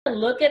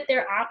look at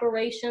their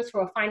operations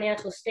from a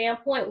financial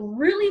standpoint,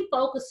 really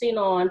focusing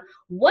on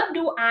what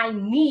do I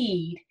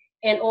need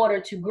in order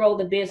to grow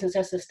the business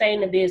and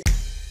sustain the business.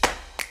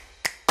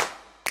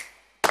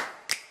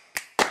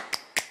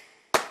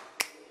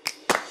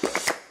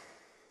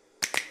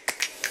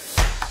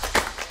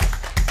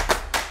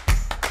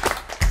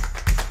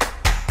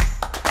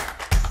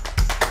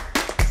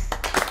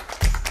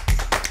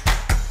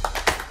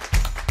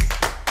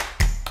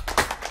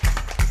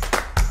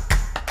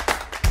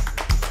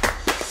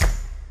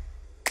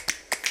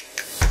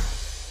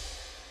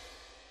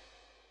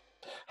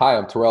 Hi,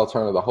 I'm Terrell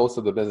Turner, the host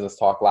of the Business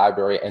Talk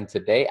Library, and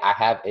today I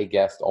have a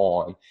guest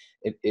on.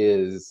 It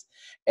is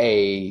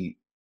a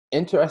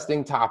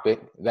interesting topic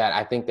that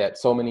I think that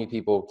so many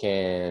people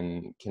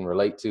can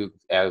relate to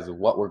as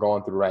what we're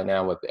going through right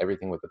now with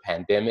everything with the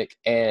pandemic.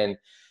 And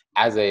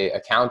as a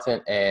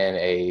accountant and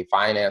a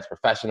finance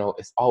professional,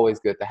 it's always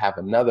good to have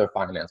another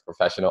finance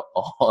professional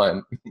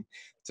on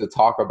to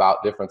talk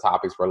about different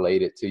topics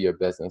related to your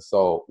business.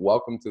 So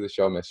welcome to the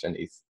show, Ms.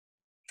 Shaniece.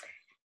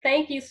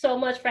 Thank you so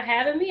much for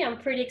having me. I'm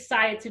pretty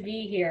excited to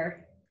be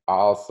here.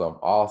 Awesome.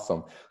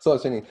 So,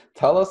 Shaniece,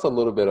 tell us a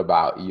little bit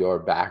about your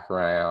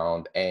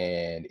background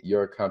and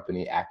your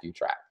company,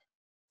 Accutrak.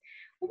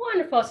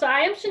 Wonderful. So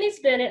I am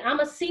Shaniece Bennett. I'm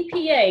a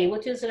CPA,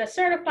 which is a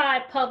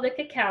certified public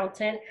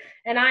accountant,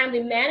 and I am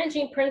the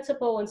managing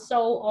principal and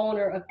sole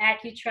owner of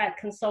Accutrak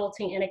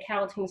Consulting and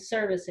Accounting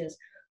Services.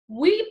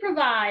 We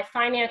provide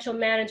financial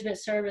management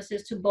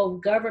services to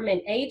both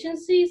government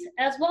agencies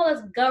as well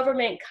as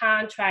government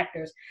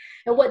contractors.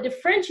 And what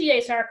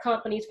differentiates our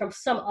companies from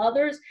some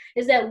others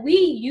is that we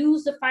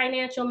use the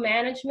financial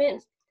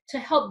management to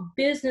help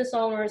business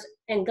owners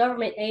and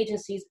government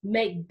agencies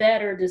make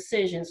better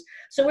decisions.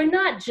 So we're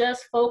not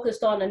just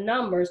focused on the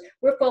numbers,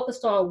 we're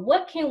focused on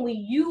what can we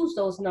use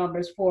those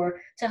numbers for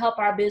to help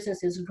our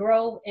businesses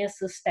grow and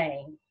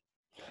sustain.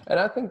 And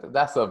I think that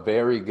that's a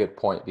very good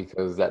point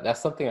because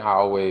that's something I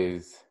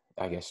always,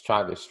 I guess,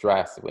 try to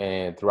stress.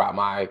 And throughout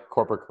my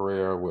corporate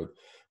career, with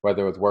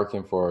whether it's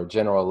working for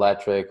General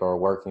Electric or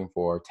working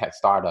for tech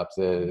startups,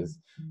 is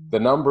the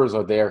numbers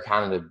are there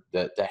kind of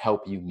to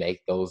help you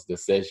make those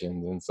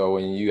decisions. And so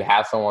when you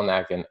have someone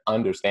that can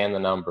understand the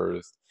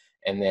numbers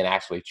and then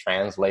actually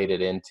translate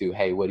it into,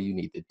 hey, what do you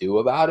need to do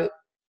about it?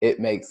 It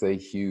makes a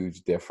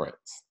huge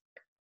difference.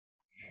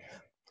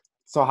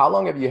 So how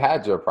long have you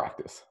had your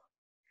practice?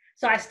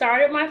 So I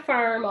started my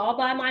firm all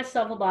by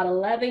myself about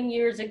 11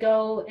 years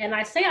ago. And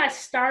I say I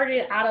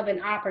started out of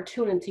an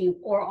opportunity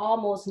or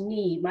almost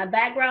need. My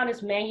background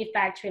is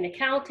manufacturing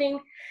accounting.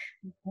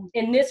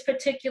 In this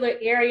particular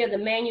area, the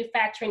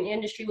manufacturing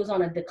industry was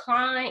on a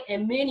decline,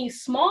 and many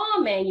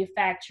small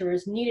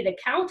manufacturers needed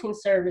accounting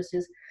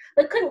services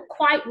but couldn't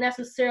quite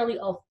necessarily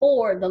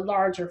afford the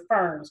larger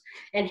firms.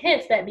 And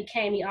hence that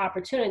became the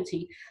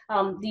opportunity.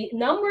 The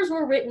numbers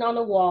were written on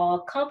the wall.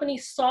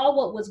 Companies saw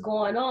what was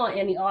going on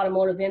in the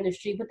automotive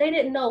industry, but they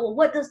didn't know, well,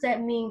 what does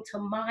that mean to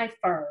my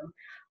firm?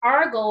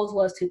 Our goals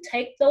was to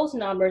take those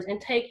numbers and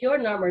take your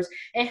numbers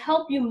and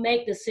help you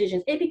make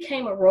decisions. It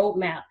became a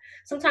roadmap.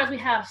 Sometimes we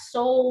have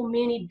so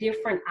many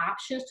different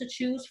options to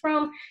choose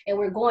from, and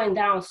we're going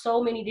down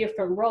so many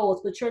different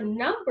roads, but your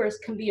numbers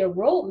can be a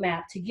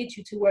roadmap to get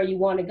you to where you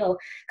want to go.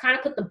 Kind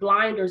of put the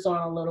blinders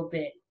on a little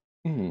bit.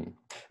 Mm-hmm.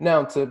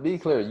 Now, to be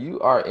clear, you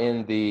are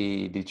in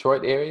the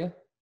Detroit area?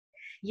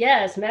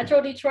 Yes,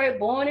 Metro Detroit,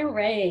 born and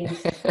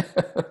raised.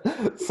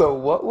 So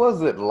what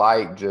was it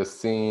like just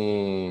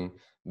seeing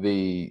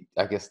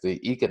I guess, the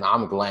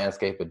economic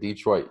landscape of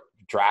Detroit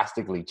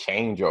drastically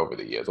change over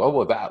the years? What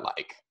was that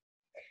like?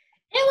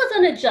 It was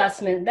an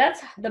adjustment.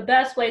 That's the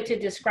best way to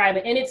describe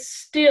it. And it's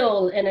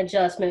still an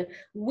adjustment.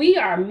 We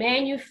are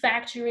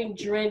manufacturing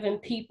driven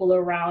people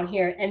around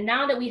here. And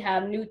now that we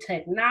have new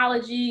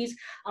technologies,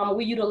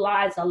 we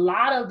utilize a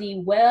lot of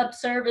the web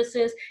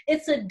services.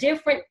 It's a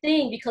different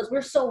thing because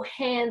we're so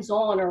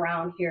hands-on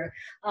around here.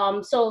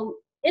 So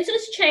it's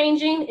just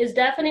changing. It's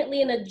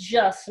definitely an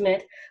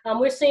adjustment.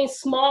 We're seeing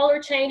smaller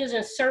changes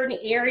in certain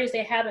areas.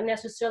 They haven't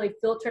necessarily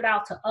filtered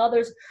out to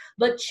others,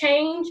 but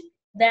change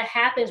that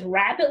happens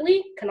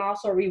rapidly can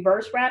also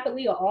reverse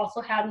rapidly or also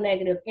have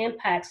negative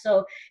impacts.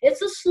 So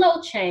it's a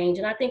slow change,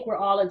 and I think we're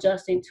all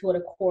adjusting to it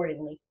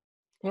accordingly.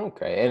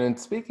 Okay. And then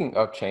speaking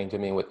of change, I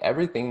mean, with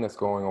everything that's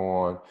going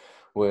on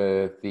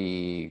with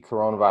the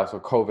coronavirus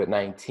or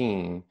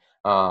COVID-19,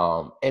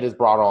 it has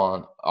brought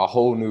on a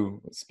whole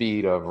new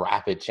speed of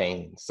rapid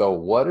change. So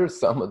what are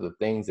some of the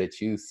things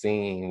that you've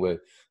seen with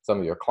some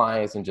of your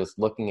clients and just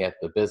looking at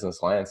the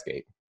business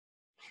landscape?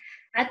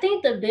 I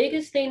think the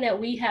biggest thing that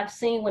we have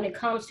seen when it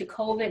comes to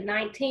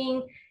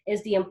COVID-19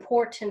 is the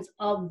importance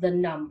of the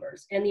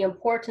numbers and the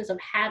importance of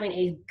having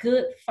a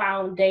good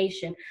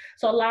foundation.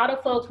 So a lot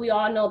of folks, we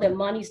all know that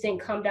monies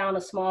didn't come down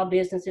to small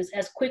businesses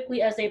as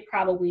quickly as they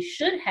probably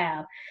should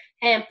have.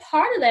 And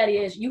part of that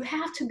is you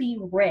have to be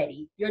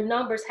ready. Your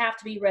numbers have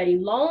to be ready.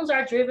 Loans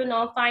are driven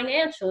on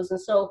financials.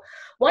 And so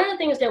one of the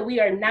things that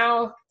we are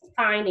now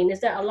finding is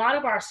that a lot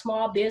of our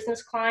small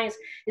business clients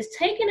is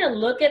taking a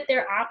look at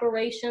their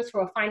operations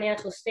from a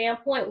financial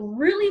standpoint,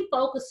 really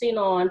focusing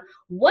on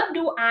what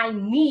do I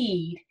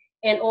need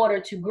in order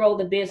to grow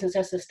the business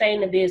and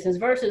sustain the business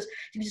versus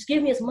just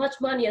give me as much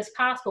money as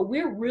possible.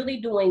 We're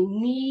really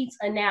doing needs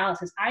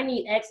analysis. I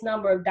need X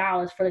number of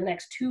dollars for the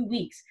next 2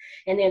 weeks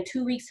and then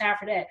 2 weeks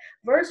after that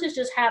versus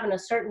just having a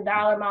certain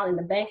dollar amount in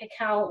the bank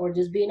account or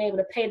just being able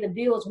to pay the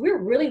bills.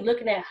 We're really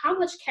looking at how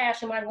much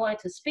cash am I going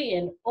to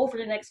spend over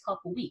the next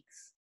couple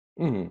weeks.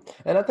 And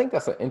I think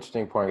that's an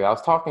interesting point. I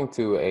was talking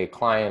to a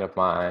client of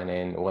mine,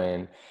 and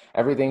when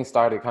everything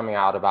started coming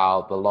out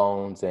about the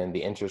loans and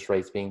the interest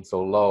rates being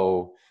so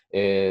low,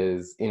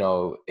 is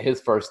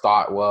his first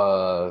thought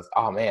was,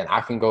 oh man,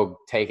 I can go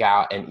take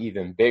out an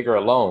even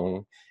bigger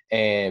loan,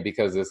 and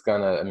because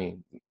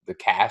the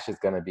cash is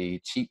gonna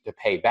be cheap to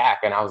pay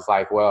back. And I was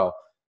like, well,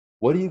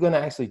 what are you going to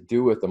actually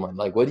do with the money?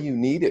 Like, what do you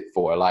need it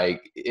for?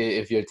 Like,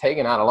 if you're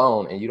taking out a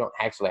loan and you don't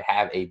actually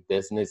have a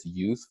business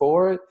use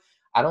for it,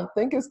 I don't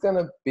think it's going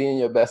to be in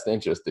your best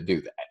interest to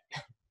do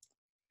that.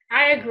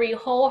 I agree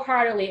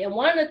wholeheartedly. And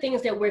one of the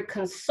things that we're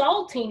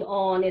consulting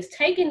on is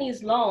taking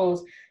these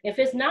loans. If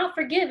it's not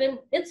forgiven,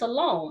 it's a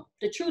loan.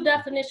 The true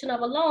definition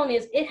of a loan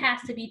is it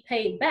has to be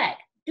paid back.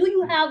 Do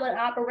you have an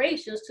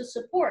operations to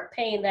support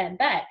paying that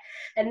back?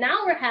 And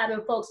now we're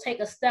having folks take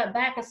a step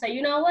back and say,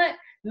 you know what?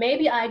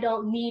 Maybe I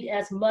don't need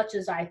as much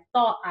as I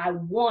thought I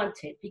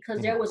wanted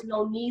because there was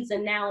no needs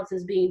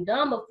analysis being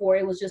done before.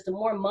 It was just the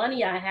more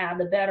money I have,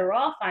 the better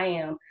off I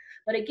am.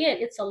 But again,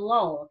 it's a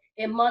loan.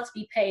 It must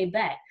be paid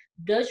back.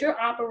 Does your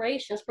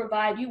operations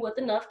provide you with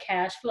enough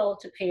cash flow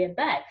to pay it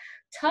back?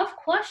 Tough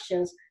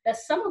questions that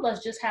some of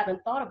us just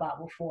haven't thought about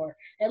before,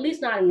 at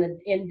least not in the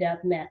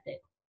in-depth method.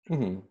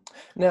 hmm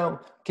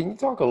Now, can you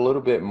talk a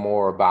little bit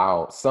more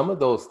about some of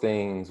those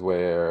things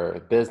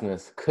where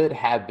business could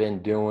have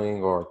been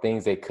doing or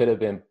things they could have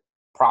been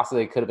process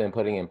they could have been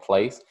putting in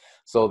place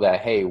so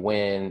that, hey,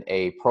 when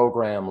a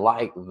program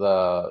like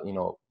that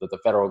the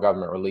federal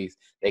government released,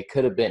 they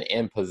could have been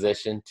in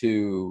position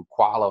to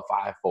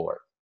qualify for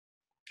it?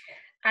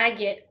 I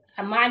get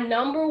my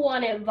number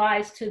one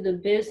advice to the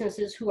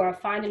businesses who are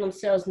finding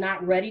themselves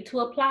not ready to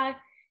apply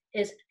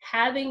is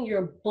having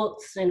your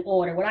books in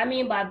order. What I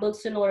mean by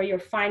books in order, your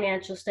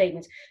financial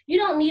statements. You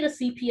don't need a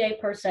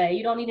CPA per se,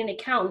 you don't need an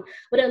accountant,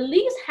 but at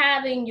least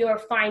having your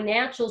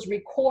financials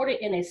recorded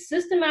in a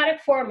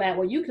systematic format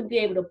where you can be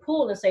able to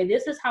pull and say,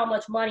 this is how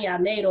much money I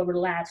made over the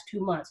last 2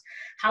 months.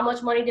 How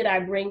much money did I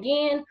bring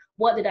in?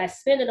 What did I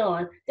spend it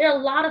on? There are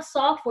a lot of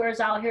softwares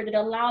out here that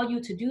allow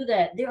you to do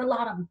that. There are a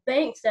lot of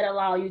banks that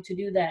allow you to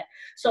do that.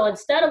 So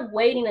instead of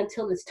waiting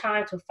until it's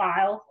time to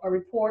file a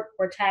report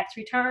or tax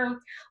return,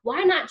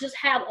 why not just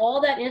have all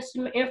that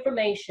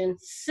information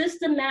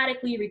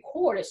systematically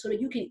recorded so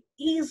that you can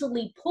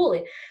easily pull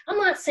it? I'm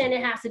not saying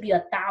it has to be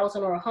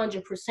 1,000 or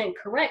 100%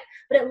 correct,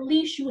 but at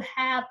least you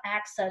have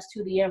access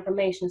to the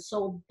information.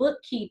 So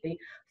bookkeeping,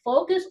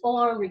 focus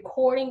on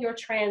recording your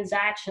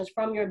transactions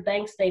from your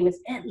bank statements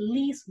at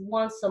least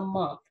once a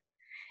month.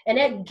 And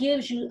that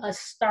gives you a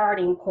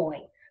starting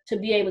point to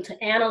be able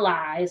to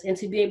analyze and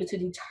to be able to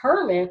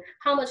determine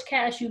how much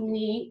cash you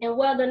need and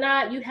whether or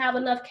not you have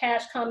enough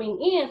cash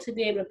coming in to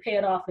be able to pay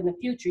it off in the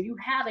future. You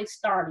have a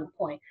starting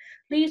point.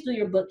 Please do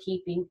your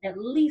bookkeeping at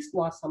least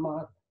once a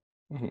month.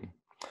 Mhm.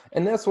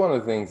 And that's one of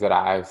the things that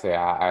I say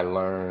I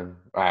learned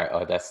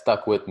that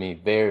stuck with me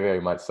very,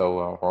 very much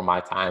so for my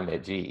time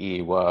at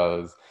GE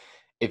was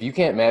if you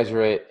can't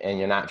measure it and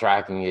you're not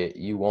tracking it,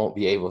 you won't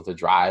be able to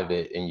drive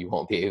it and you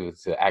won't be able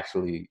to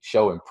actually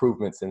show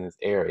improvements in this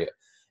area.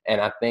 And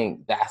I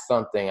think that's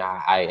something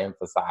I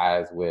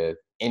emphasize with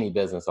any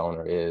business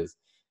owner is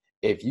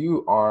if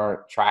you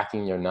aren't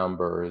tracking your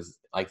numbers,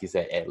 like you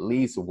said, at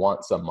least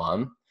once a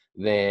month,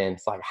 then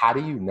it's like, how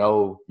do you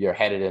know you're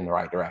headed in the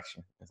right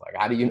direction? It's like,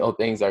 how do you know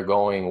things are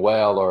going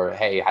well? Or,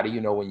 hey, how do you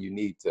know when you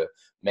need to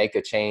make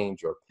a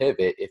change or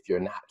pivot if you're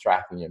not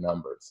tracking your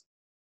numbers?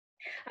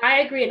 I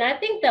agree. And I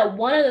think that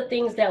one of the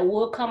things that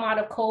will come out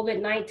of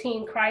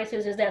COVID-19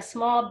 crisis is that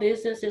small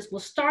businesses will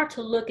start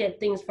to look at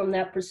things from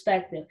that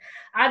perspective.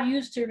 I've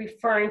used to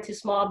referring to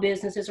small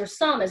businesses or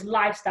some as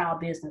lifestyle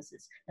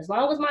businesses. As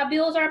long as my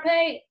bills are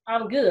paid,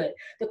 I'm good.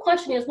 The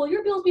question is, will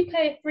your bills be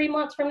paid 3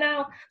 months from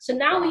now? So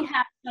now we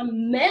have a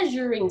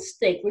measuring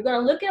stick. We're going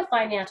to look at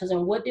financials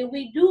and what did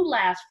we do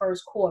last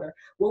first quarter?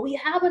 Will we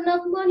have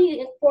enough money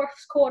in fourth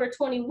quarter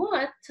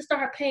 21 to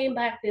start paying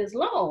back this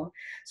loan?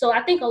 So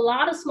I think a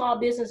lot of small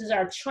businesses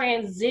are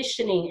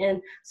transitioning,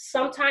 and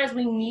sometimes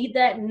we need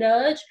that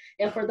nudge.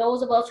 And for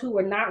those of us who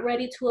are not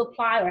ready to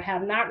apply or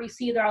have not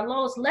received our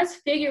loans, let's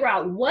figure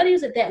out what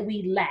is it that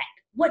we lacked?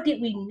 What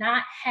did we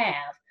not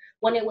have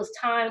when it was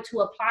time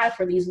to apply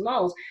for these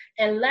loans?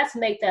 And let's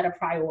make that a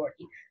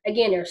priority.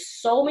 Again, there's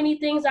so many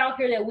things out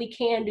here that we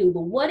can do,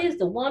 but what is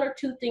the 1 or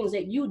 2 things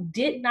that you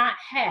did not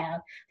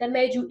have that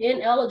made you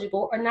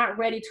ineligible or not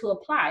ready to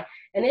apply?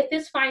 And if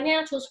it's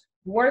financials,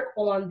 work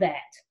on that.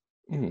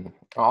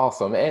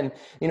 Awesome. And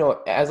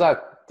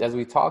as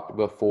we talked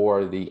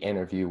before the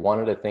interview, one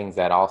of the things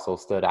that also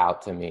stood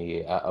out to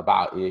me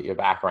about your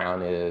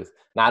background is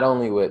not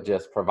only with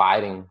just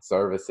providing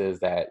services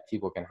that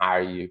people can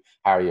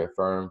hire your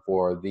firm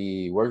for,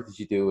 the work that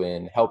you do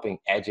in helping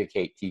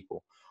educate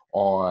people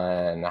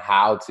on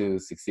how to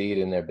succeed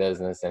in their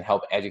business and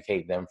help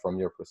educate them from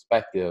your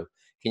perspective.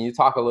 Can you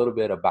talk a little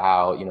bit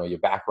about, your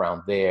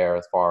background there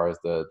as far as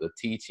the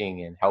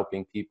teaching and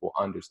helping people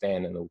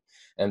understand and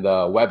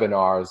the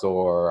webinars,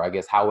 or I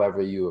guess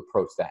however you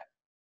approach that?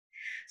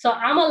 So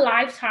I'm a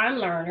lifetime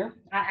learner.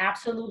 I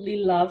absolutely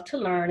love to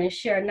learn and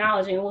share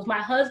knowledge. And it was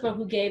my husband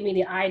who gave me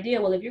the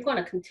idea, well, if you're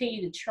going to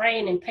continue to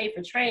train and pay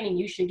for training,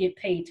 you should get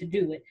paid to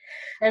do it.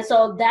 And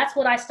so that's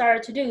what I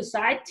started to do. So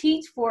I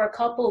teach for a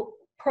couple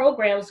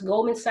programs,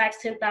 Goldman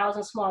Sachs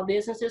 10,000 Small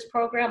Businesses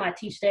program. I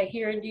teach that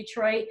here in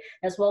Detroit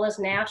as well as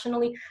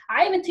nationally.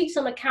 I even teach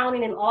some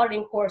accounting and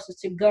auditing courses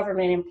to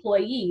government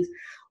employees.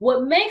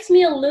 What makes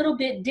me a little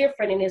bit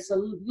different, and it's a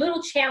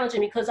little challenging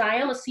because I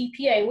am a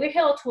CPA, we're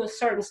held to a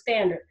certain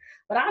standard,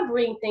 but I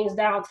bring things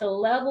down to the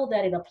level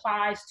that it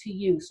applies to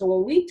you. So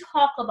when we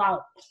talk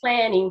about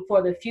planning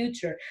for the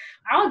future,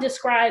 I'll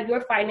describe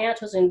your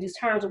financials in these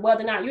terms of whether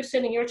or not you're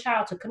sending your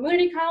child to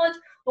community college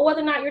or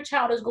whether or not your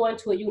child is going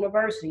to a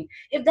university,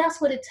 if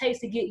that's what it takes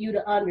to get you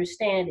to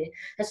understand it.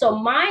 And so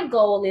my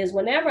goal is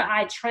whenever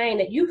I train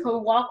that you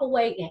can walk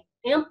away and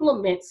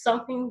implement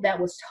something that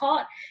was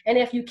taught. And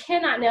if you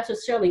cannot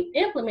necessarily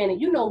implement it,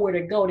 you know where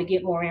to go to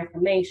get more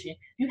information.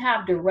 You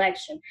have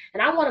direction.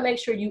 And I want to make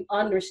sure you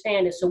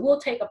understand it. So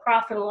we'll take a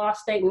profit and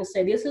loss statement and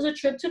say, this is a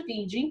trip to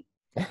Fiji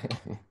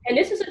and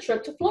this is a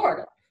trip to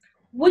Florida.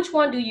 Which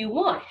one do you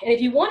want? And if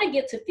you want to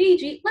get to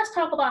Fiji, let's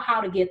talk about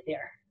how to get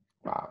there.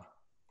 Wow.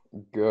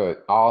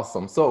 Good.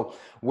 Awesome. So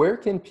where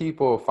can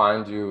people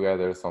find you,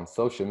 whether it's on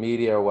social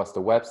media, or what's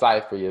the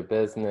website for your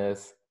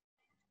business?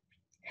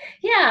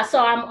 Yeah,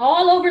 so I'm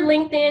all over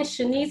LinkedIn,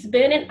 Shaniece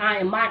Bennett. I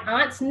am my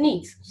aunt's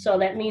niece. So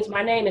that means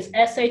my name is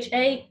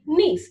S-H-A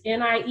Niece,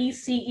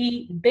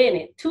 Niece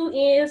Bennett. 2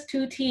 N's,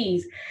 2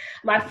 T's.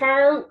 My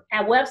firm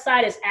and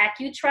website is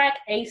Accutrak,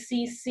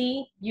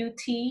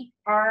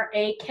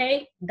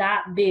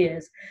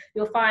 ACCUTRAK.biz.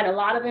 You'll find a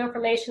lot of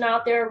information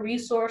out there,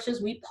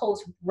 resources. We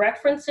post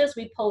references.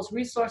 We post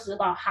resources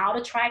about how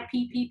to track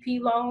PPP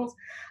loans.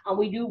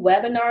 We do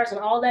webinars, and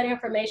all that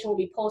information will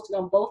be posted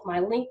on both my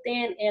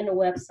LinkedIn and the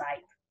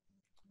website.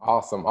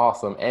 Awesome.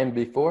 Awesome. And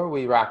before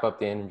we wrap up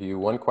the interview,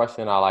 one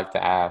question I like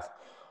to ask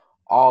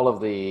all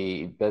of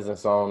the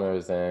business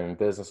owners and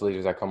business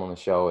leaders that come on the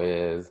show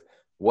is,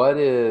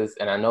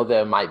 and I know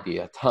there might be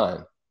a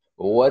ton,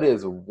 but what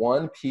is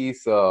one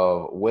piece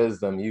of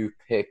wisdom you've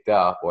picked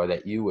up or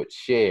that you would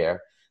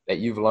share that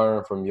you've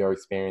learned from your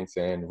experience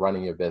in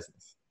running your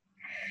business?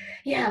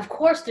 Yeah, of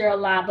course there are a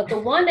lot, but the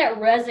one that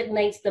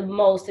resonates the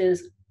most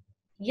is,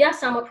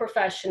 yes, I'm a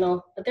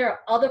professional, but there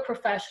are other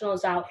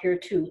professionals out here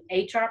too,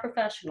 HR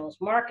professionals,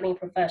 marketing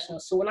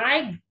professionals. So when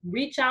I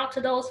reach out to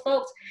those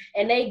folks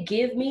and they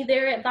give me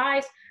their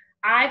advice,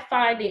 I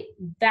find it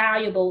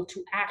valuable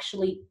to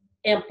actually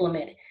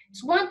implement it.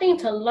 It's one thing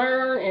to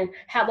learn and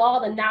have all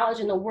the knowledge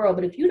in the world,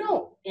 but if you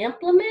don't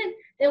implement,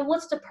 then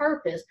what's the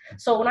purpose?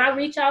 So when I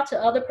reach out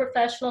to other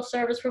professional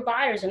service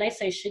providers and they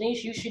say,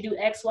 Shaniece, you should do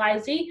X, Y,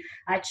 Z,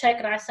 I check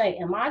and I say,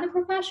 am I the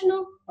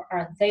professional or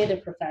are they the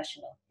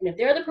professional? And if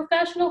they're the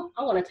professional,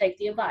 I want to take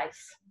the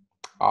advice.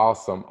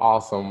 Awesome.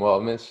 Awesome.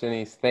 Well, Ms.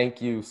 Shaniece,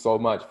 thank you so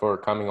much for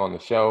coming on the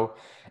show,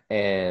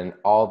 and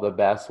all the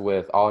best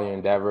with all your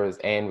endeavors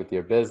and with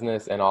your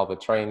business and all the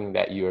training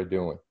that you are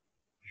doing.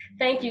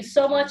 Thank you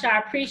so much. I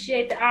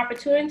appreciate the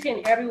opportunity,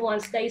 and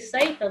everyone stay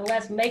safe, and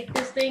let's make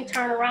this thing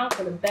turn around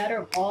for the better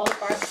of all of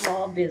our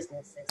small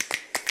businesses.